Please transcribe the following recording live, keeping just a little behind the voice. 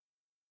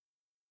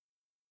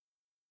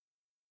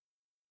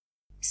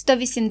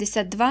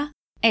182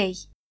 A.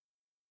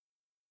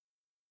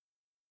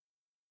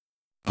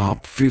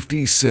 Up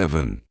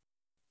 57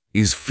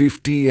 is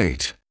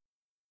 58.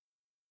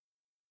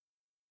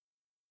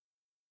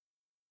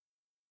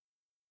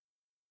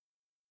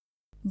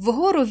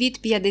 Вгору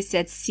від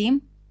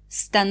 57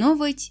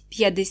 становить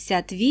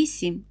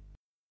 58.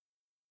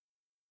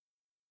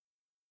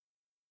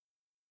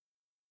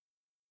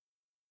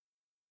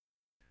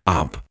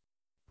 Up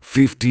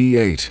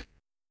 58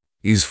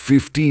 is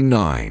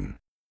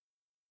 59.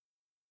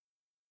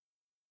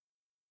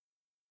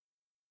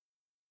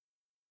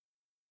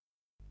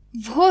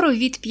 Вгору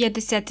від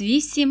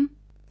 58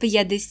 –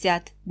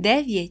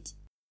 59.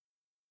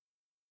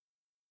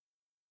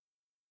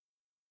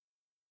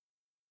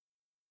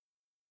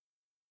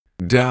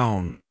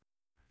 Down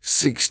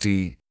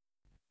 60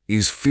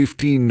 is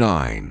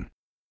 59.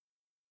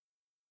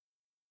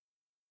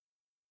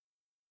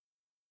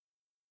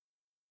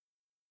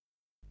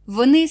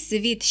 Вниз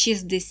від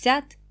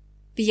 60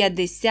 –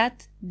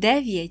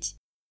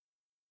 59.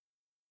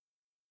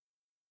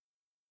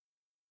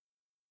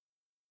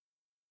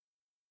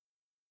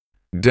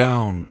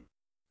 Down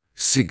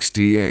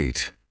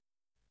 68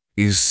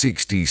 is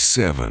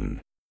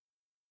 67.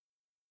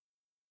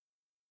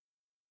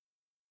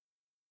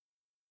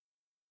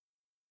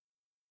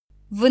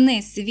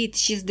 Вниз від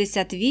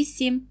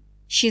 68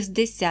 –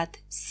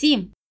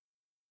 67.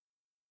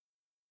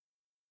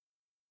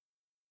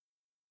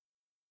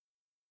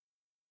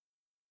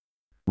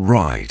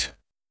 Right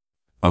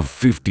of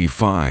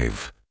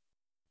 55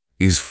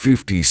 is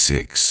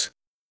 56.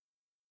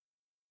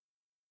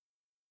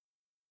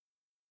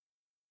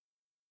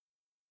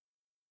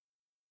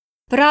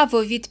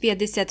 Право від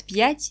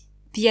 55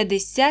 –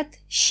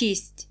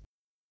 56.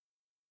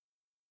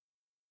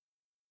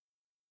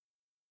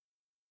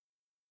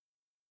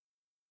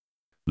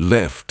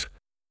 Left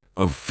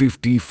of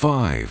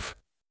 55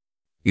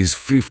 is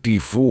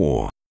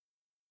 54.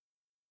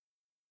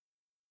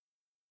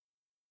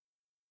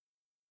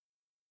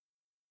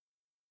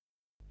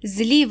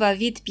 Зліва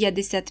від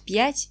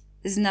 55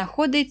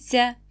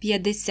 знаходиться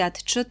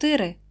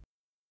 54.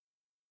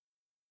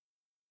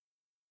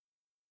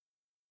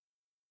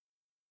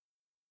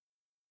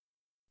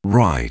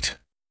 Right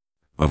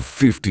of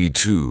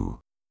 52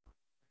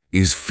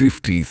 is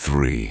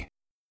 53.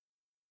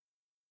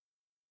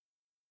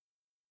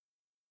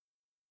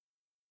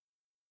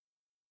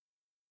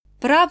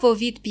 Право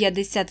від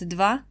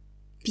 52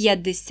 –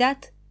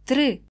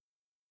 53.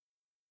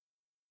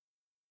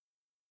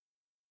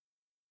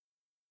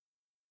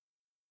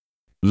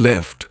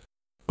 Left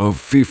of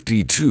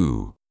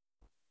 52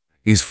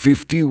 is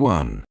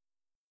 51.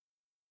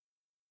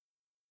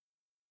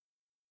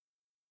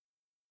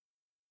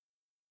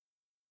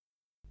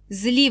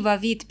 Зліва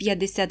від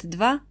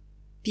 52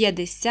 –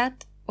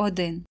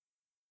 51.